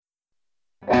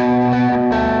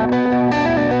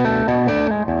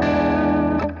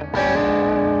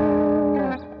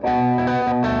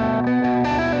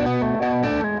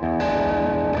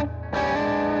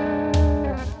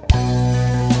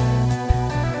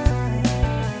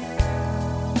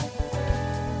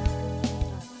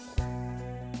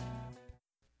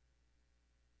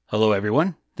Hello,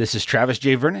 everyone. This is Travis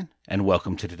J. Vernon, and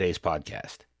welcome to today's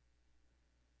podcast.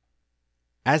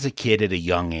 As a kid at a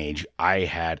young age, I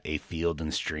had a Field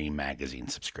and Stream magazine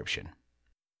subscription.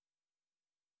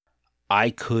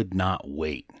 I could not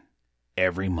wait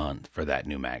every month for that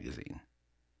new magazine.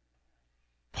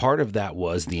 Part of that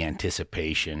was the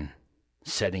anticipation,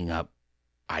 setting up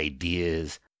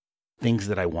ideas, things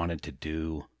that I wanted to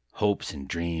do, hopes and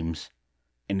dreams,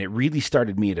 and it really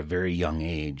started me at a very young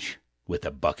age with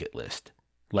a bucket list.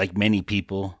 Like many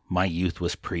people, my youth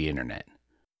was pre-internet.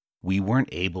 We weren't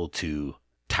able to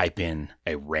type in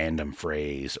a random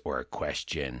phrase or a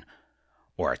question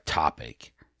or a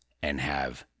topic and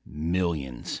have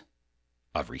millions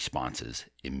of responses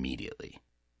immediately.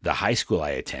 The high school I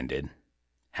attended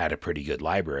had a pretty good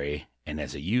library, and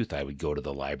as a youth I would go to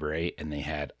the library and they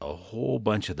had a whole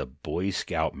bunch of the Boy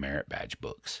Scout Merit Badge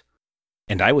books.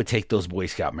 And I would take those Boy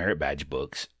Scout Merit Badge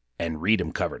books and read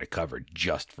them cover to cover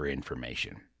just for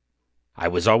information. I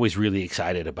was always really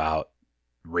excited about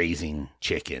raising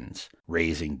chickens,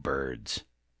 raising birds,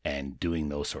 and doing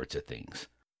those sorts of things.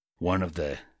 One of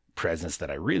the presents that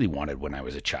I really wanted when I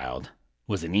was a child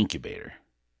was an incubator.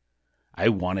 I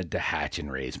wanted to hatch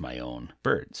and raise my own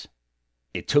birds.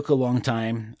 It took a long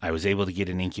time. I was able to get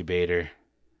an incubator.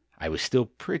 I was still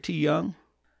pretty young.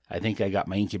 I think I got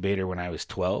my incubator when I was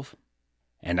 12.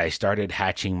 And I started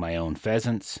hatching my own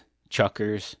pheasants,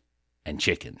 chuckers, and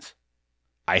chickens.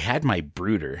 I had my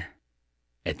brooder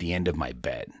at the end of my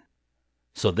bed.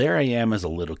 So there I am as a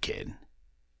little kid.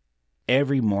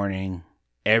 Every morning,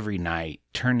 every night,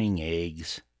 turning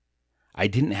eggs. I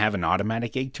didn't have an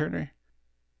automatic egg turner,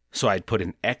 so I'd put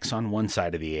an X on one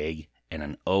side of the egg and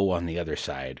an O on the other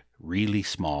side, really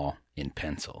small in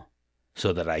pencil,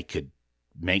 so that I could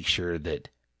make sure that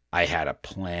I had a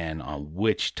plan on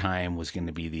which time was going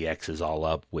to be the X's all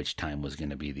up, which time was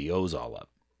going to be the O's all up.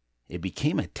 It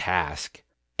became a task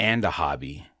and a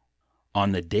hobby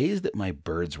on the days that my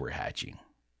birds were hatching.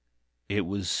 It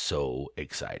was so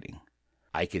exciting.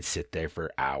 I could sit there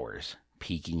for hours,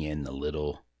 peeking in the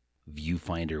little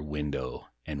viewfinder window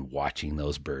and watching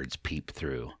those birds peep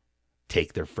through,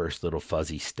 take their first little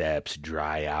fuzzy steps,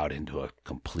 dry out into a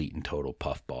complete and total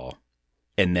puffball,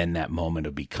 and then that moment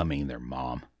of becoming their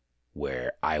mom,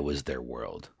 where I was their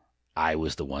world. I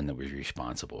was the one that was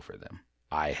responsible for them.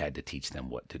 I had to teach them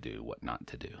what to do, what not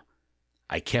to do.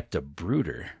 I kept a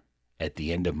brooder at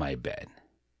the end of my bed.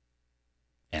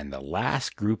 And the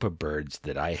last group of birds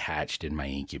that I hatched in my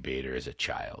incubator as a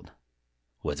child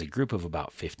was a group of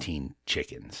about 15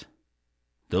 chickens.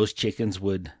 Those chickens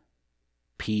would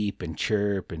peep and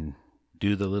chirp and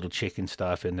do the little chicken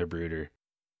stuff in their brooder.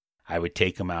 I would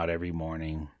take them out every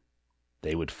morning.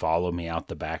 They would follow me out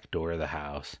the back door of the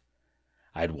house.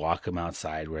 I'd walk them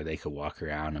outside where they could walk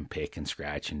around and pick and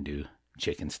scratch and do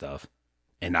chicken stuff.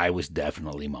 And I was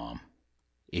definitely mom.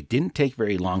 It didn't take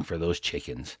very long for those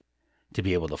chickens to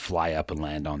be able to fly up and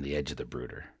land on the edge of the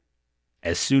brooder.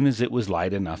 As soon as it was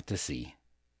light enough to see,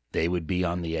 they would be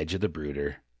on the edge of the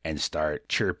brooder and start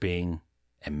chirping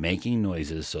and making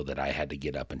noises so that I had to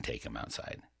get up and take them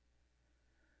outside.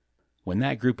 When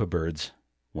that group of birds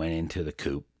went into the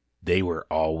coop, they were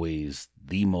always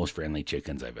the most friendly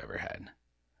chickens I've ever had.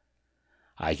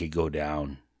 I could go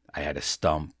down. I had a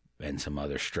stump and some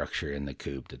other structure in the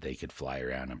coop that they could fly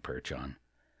around and perch on.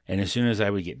 And as soon as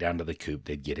I would get down to the coop,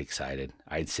 they'd get excited.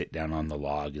 I'd sit down on the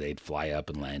log. They'd fly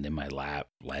up and land in my lap,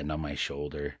 land on my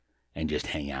shoulder, and just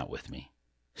hang out with me.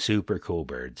 Super cool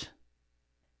birds.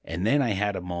 And then I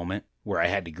had a moment where I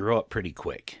had to grow up pretty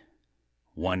quick.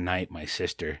 One night, my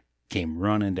sister came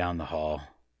running down the hall,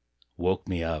 woke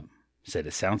me up, said,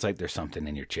 "It sounds like there's something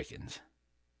in your chickens."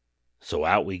 So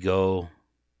out we go,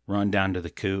 run down to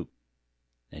the coop,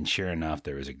 and sure enough,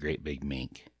 there was a great big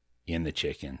mink in the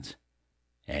chickens,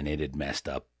 and it had messed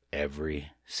up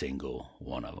every single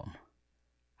one of them.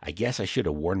 I guess I should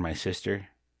have warned my sister,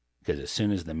 because as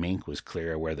soon as the mink was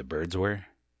clear of where the birds were,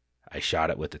 I shot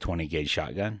it with the 20 gauge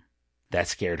shotgun. That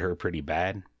scared her pretty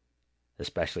bad,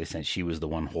 especially since she was the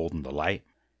one holding the light,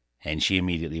 and she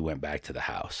immediately went back to the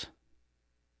house.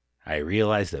 I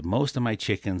realized that most of my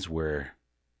chickens were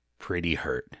pretty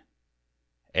hurt.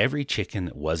 Every chicken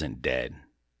that wasn't dead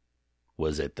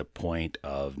was at the point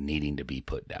of needing to be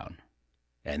put down.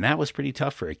 And that was pretty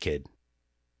tough for a kid.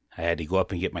 I had to go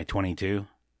up and get my .22,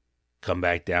 come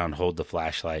back down, hold the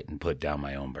flashlight, and put down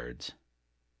my own birds.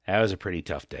 That was a pretty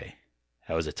tough day.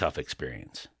 That was a tough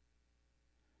experience.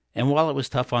 And while it was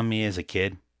tough on me as a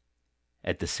kid,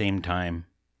 at the same time,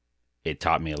 it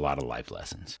taught me a lot of life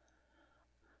lessons.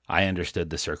 I understood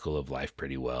the circle of life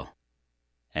pretty well.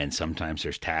 And sometimes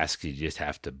there's tasks you just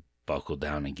have to buckle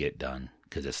down and get done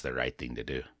because it's the right thing to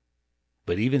do.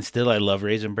 But even still, I love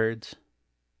raising birds.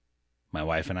 My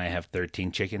wife and I have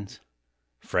 13 chickens,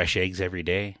 fresh eggs every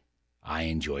day. I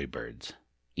enjoy birds.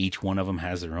 Each one of them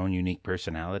has their own unique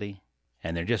personality,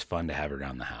 and they're just fun to have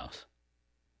around the house.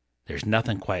 There's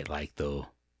nothing quite like, though,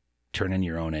 turning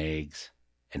your own eggs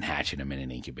and hatching them in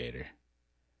an incubator.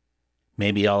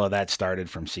 Maybe all of that started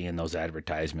from seeing those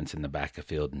advertisements in the back of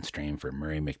Field and Stream for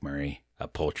Murray McMurray, a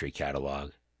poultry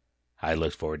catalog. I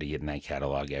looked forward to getting that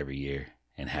catalog every year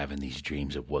and having these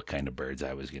dreams of what kind of birds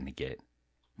I was going to get.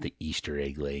 The Easter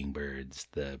egg laying birds,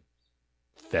 the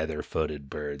feather-footed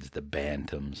birds, the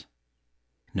bantams.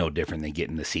 No different than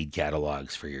getting the seed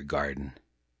catalogs for your garden.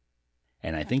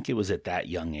 And I think it was at that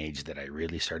young age that I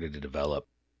really started to develop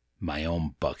my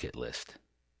own bucket list.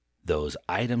 Those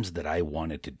items that I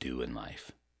wanted to do in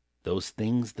life. Those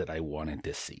things that I wanted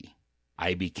to see.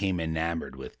 I became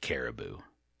enamored with caribou.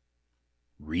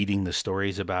 Reading the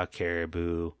stories about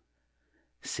caribou,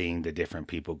 seeing the different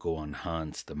people go on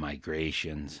hunts, the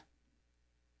migrations.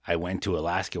 I went to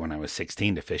Alaska when I was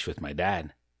 16 to fish with my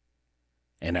dad.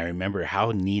 And I remember how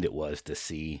neat it was to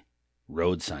see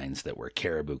road signs that were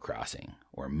caribou crossing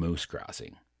or moose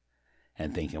crossing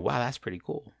and thinking, wow, that's pretty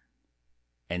cool.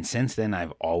 And since then,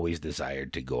 I've always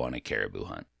desired to go on a caribou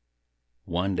hunt.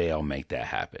 One day I'll make that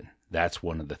happen. That's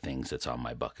one of the things that's on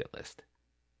my bucket list.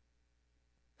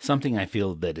 Something I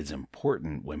feel that is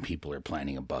important when people are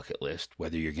planning a bucket list,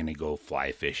 whether you're going to go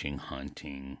fly fishing,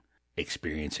 hunting,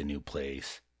 experience a new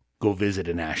place, go visit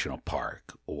a national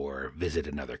park, or visit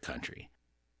another country.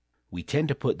 We tend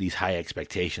to put these high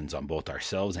expectations on both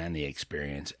ourselves and the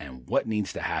experience and what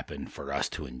needs to happen for us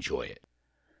to enjoy it.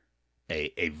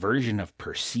 A version of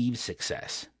perceived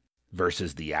success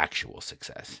versus the actual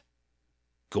success.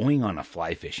 Going on a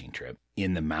fly fishing trip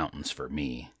in the mountains for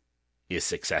me is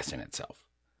success in itself.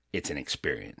 It's an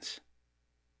experience.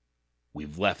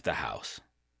 We've left the house.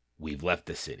 We've left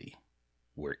the city.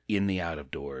 We're in the out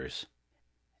of doors.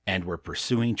 And we're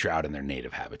pursuing trout in their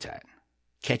native habitat.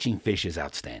 Catching fish is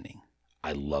outstanding.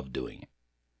 I love doing it.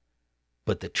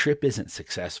 But the trip isn't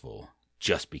successful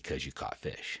just because you caught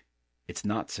fish. It's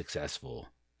not successful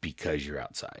because you're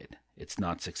outside. It's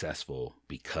not successful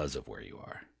because of where you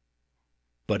are.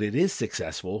 But it is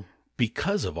successful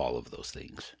because of all of those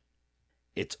things.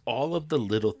 It's all of the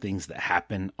little things that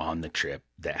happen on the trip,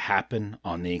 that happen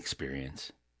on the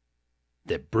experience,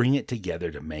 that bring it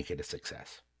together to make it a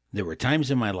success. There were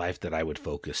times in my life that I would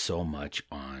focus so much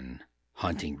on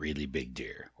hunting really big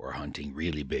deer or hunting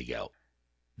really big elk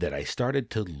that I started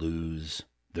to lose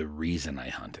the reason I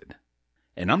hunted.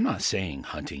 And I'm not saying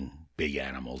hunting big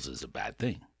animals is a bad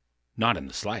thing. Not in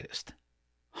the slightest.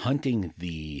 Hunting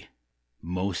the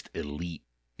most elite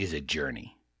is a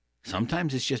journey.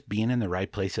 Sometimes it's just being in the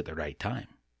right place at the right time.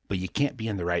 But you can't be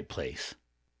in the right place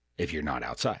if you're not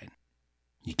outside.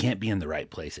 You can't be in the right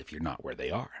place if you're not where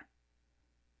they are.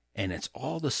 And it's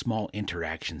all the small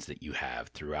interactions that you have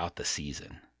throughout the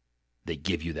season that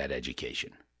give you that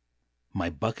education. My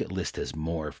bucket list has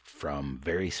morphed from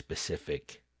very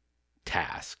specific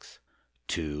tasks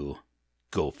to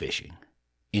go fishing.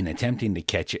 In attempting to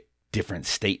catch different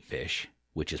state fish,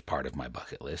 which is part of my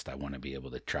bucket list, I want to be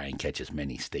able to try and catch as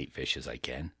many state fish as I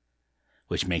can,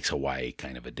 which makes Hawaii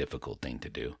kind of a difficult thing to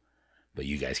do. But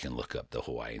you guys can look up the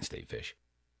Hawaiian state fish.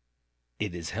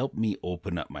 It has helped me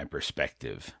open up my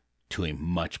perspective to a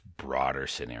much broader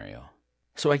scenario.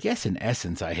 So I guess in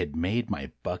essence, I had made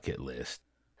my bucket list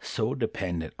so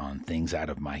dependent on things out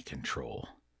of my control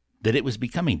that it was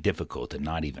becoming difficult and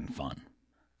not even fun.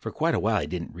 For quite a while, I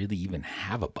didn't really even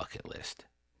have a bucket list.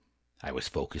 I was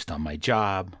focused on my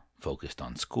job, focused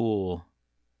on school,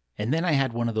 and then I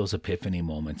had one of those epiphany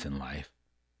moments in life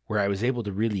where I was able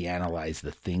to really analyze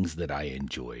the things that I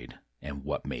enjoyed and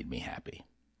what made me happy.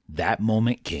 That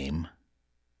moment came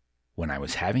when I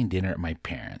was having dinner at my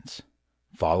parents'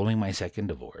 following my second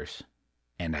divorce,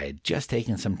 and I had just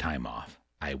taken some time off.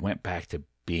 I went back to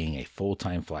being a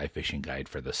full-time fly fishing guide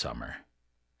for the summer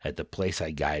at the place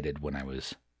I guided when I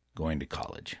was going to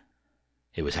college.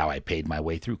 It was how I paid my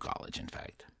way through college, in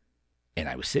fact. And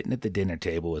I was sitting at the dinner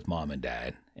table with Mom and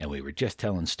Dad, and we were just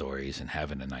telling stories and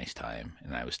having a nice time.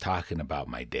 And I was talking about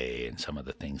my day and some of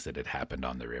the things that had happened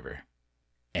on the river.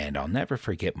 And I'll never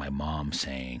forget my mom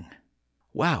saying,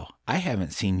 "Wow, I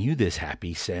haven't seen you this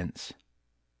happy since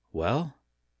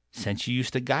you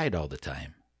used to guide all the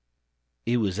time."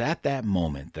 It was at that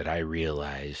moment that I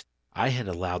realized I had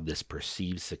allowed this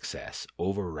perceived success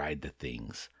override the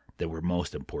things that were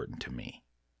most important to me,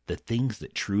 the things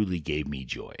that truly gave me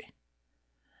joy,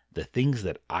 the things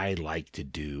that I liked to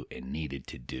do and needed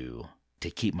to do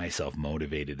to keep myself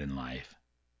motivated in life,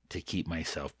 to keep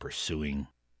myself pursuing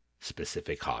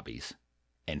specific hobbies.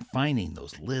 and finding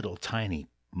those little tiny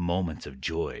moments of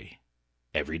joy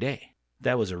every day.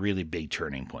 That was a really big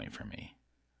turning point for me.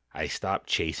 I stopped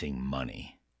chasing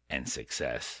money and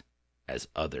success as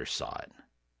others saw it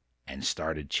and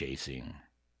started chasing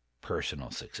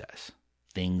personal success,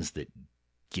 things that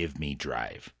give me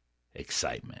drive,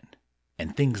 excitement,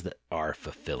 and things that are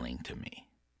fulfilling to me.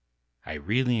 I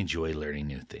really enjoy learning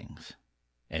new things.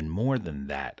 And more than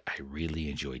that, I really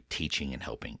enjoy teaching and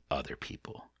helping other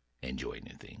people enjoy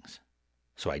new things.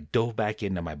 So I dove back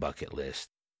into my bucket list.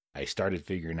 I started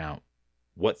figuring out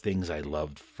what things I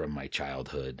loved from my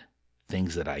childhood,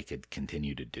 things that I could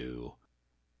continue to do,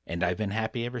 and I've been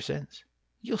happy ever since.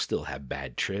 You'll still have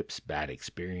bad trips, bad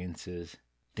experiences.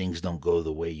 Things don't go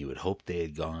the way you would hope they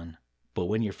had gone. But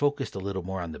when you're focused a little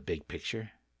more on the big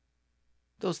picture,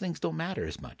 those things don't matter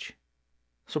as much.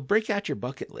 So break out your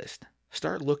bucket list.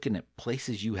 Start looking at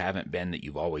places you haven't been that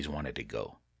you've always wanted to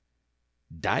go.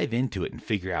 Dive into it and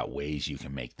figure out ways you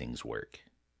can make things work.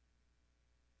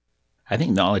 I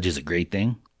think knowledge is a great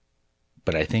thing,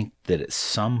 but I think that at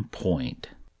some point,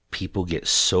 people get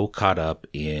so caught up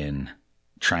in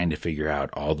trying to figure out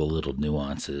all the little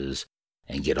nuances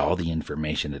and get all the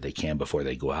information that they can before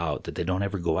they go out that they don't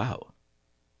ever go out.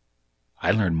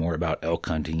 I learned more about elk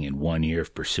hunting in 1 year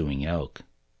of pursuing elk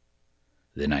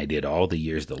than I did all the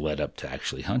years that led up to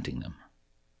actually hunting them.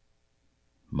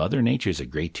 Mother Nature's a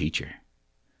great teacher.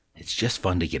 It's just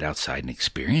fun to get outside and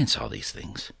experience all these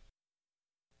things.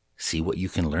 See what you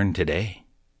can learn today.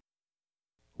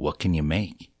 What can you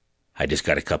make? I just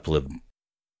got a couple of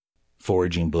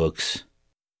foraging books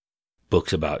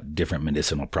about different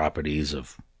medicinal properties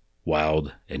of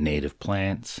wild and native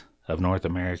plants of North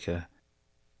America.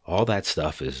 All that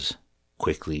stuff is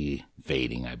quickly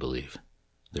fading, I believe.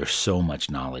 There's so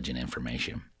much knowledge and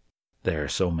information. There are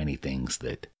so many things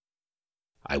that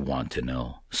I want to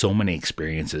know, so many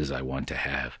experiences I want to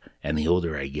have. And the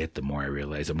older I get, the more I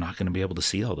realize I'm not going to be able to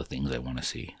see all the things I want to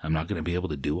see. I'm not going to be able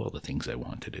to do all the things I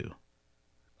want to do.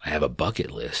 I have a bucket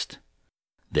list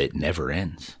that never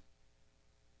ends.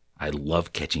 I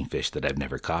love catching fish that I've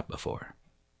never caught before.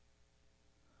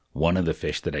 One of the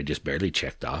fish that I just barely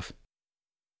checked off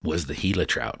was the Gila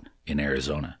trout in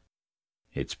Arizona.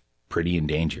 It's pretty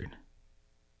endangered,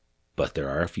 but there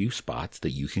are a few spots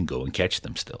that you can go and catch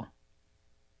them still.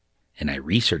 And I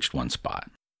researched one spot,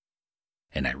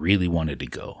 and I really wanted to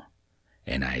go.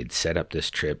 And I had set up this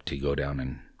trip to go down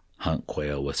and hunt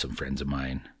quail with some friends of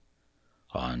mine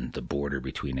on the border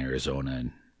between Arizona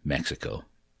and Mexico,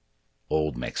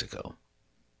 old Mexico.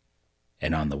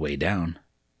 And on the way down,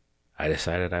 I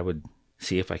decided I would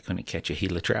see if I couldn't catch a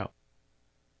Gila trout.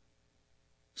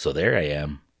 So there I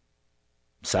am,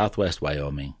 Southwest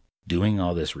Wyoming, doing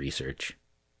all this research.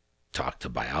 Talked to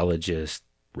biologists,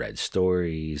 read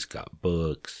stories, got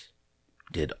books,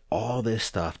 did all this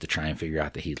stuff to try and figure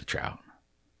out the Gila trout.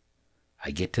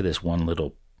 I get to this one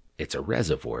little, it's a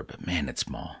reservoir, but man, it's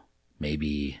small.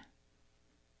 Maybe,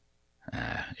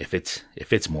 if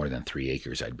it's more than 3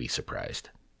 acres, I'd be surprised.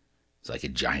 It's like a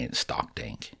giant stock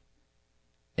tank.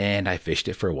 And I fished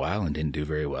it for a while and didn't do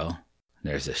very well.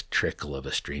 There's this trickle of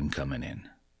a stream coming in.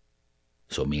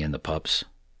 So me and the pups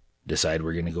decide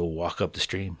we're going to go walk up the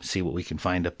stream, see what we can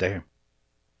find up there.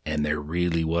 And there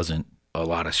really wasn't a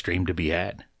lot of stream to be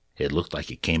had. It looked like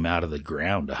it came out of the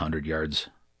ground 100 yards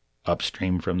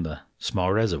upstream from the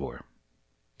small reservoir.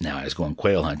 Now I was going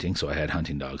quail hunting, so I had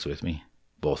hunting dogs with me,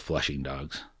 both flushing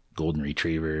dogs, golden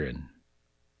retriever and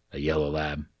a yellow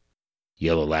lab.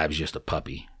 Yellow lab's just a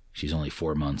puppy. She's only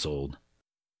 4 months old.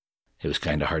 It was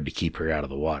kind of hard to keep her out of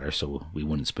the water so we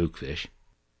wouldn't spook fish.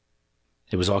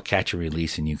 It was all catch and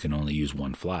release, and you can only use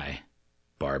one fly,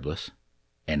 barbless.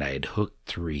 And I had hooked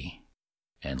 3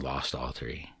 and lost all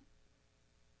 3.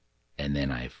 And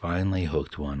then I finally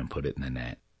hooked one and put it in the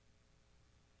net.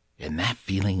 And that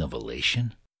feeling of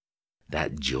elation,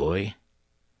 that joy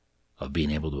of being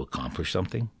able to accomplish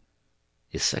something,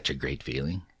 is such a great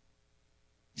feeling.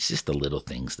 It's just the little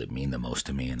things that mean the most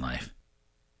to me in life.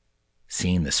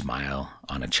 Seeing the smile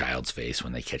on a child's face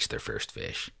when they catch their first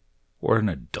fish, or an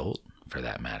adult for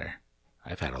that matter.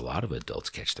 I've had a lot of adults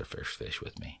catch their first fish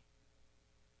with me.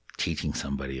 Teaching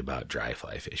somebody about dry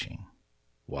fly fishing,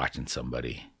 watching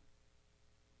somebody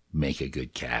make a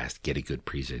good cast, get a good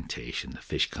presentation, the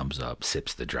fish comes up,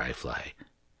 sips the dry fly,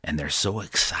 and they're so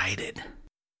excited.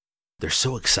 They're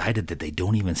so excited that they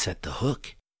don't even set the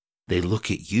hook. They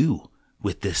look at you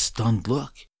with this stunned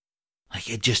look, like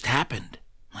it just happened.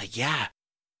 Like, yeah,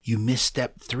 you missed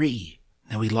step 3.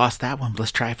 Now we lost that one,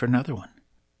 let's try for another one.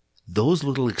 Those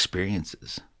little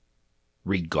experiences,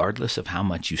 regardless of how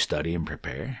much you study and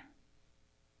prepare,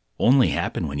 only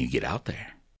happen when you get out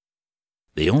there.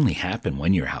 They only happen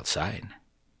when you're outside.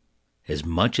 As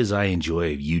much as I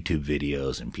enjoy YouTube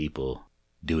videos and people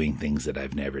doing things that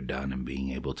I've never done and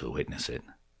being able to witness it,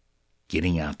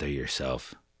 getting out there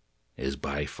yourself is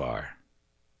by far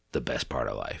the best part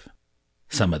of life.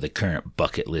 Some of the current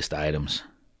bucket list items.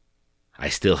 I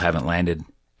still haven't landed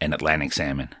an Atlantic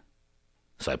salmon,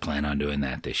 so I plan on doing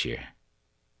that this year.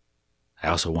 I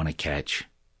also want to catch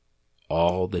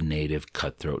all the native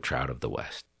cutthroat trout of the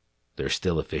West. There's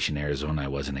still a fish in Arizona I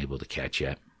wasn't able to catch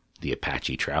yet, the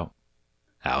Apache trout.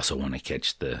 I also want to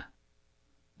catch the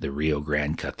Rio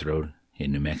Grande cutthroat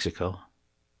in New Mexico.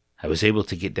 I was able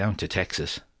to get down to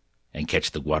Texas and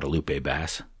catch the Guadalupe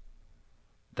bass.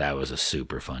 That was a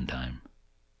super fun time.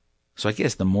 So I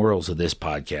guess the morals of this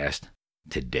podcast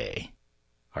today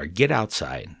are get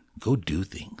outside, go do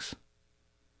things.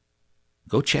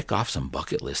 Go check off some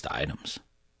bucket list items.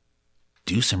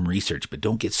 Do some research, but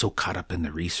don't get so caught up in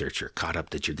the research or caught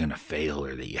up that you're going to fail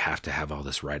or that you have to have all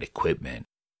this right equipment,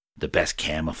 the best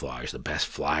camouflage, the best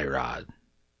fly rod.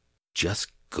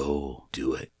 Just go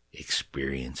do it,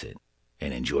 experience it,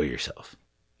 and enjoy yourself.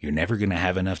 You're never going to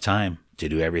have enough time to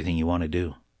do everything you want to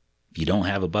do. If you don't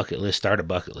have a bucket list, start a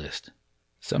bucket list.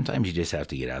 Sometimes you just have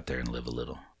to get out there and live a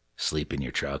little. Sleep in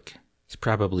your truck. It's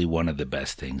probably one of the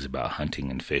best things about hunting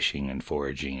and fishing and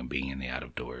foraging and being in the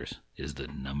outdoors is the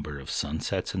number of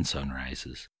sunsets and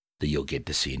sunrises that you'll get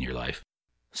to see in your life.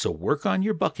 So work on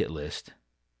your bucket list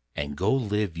and go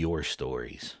live your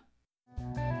stories.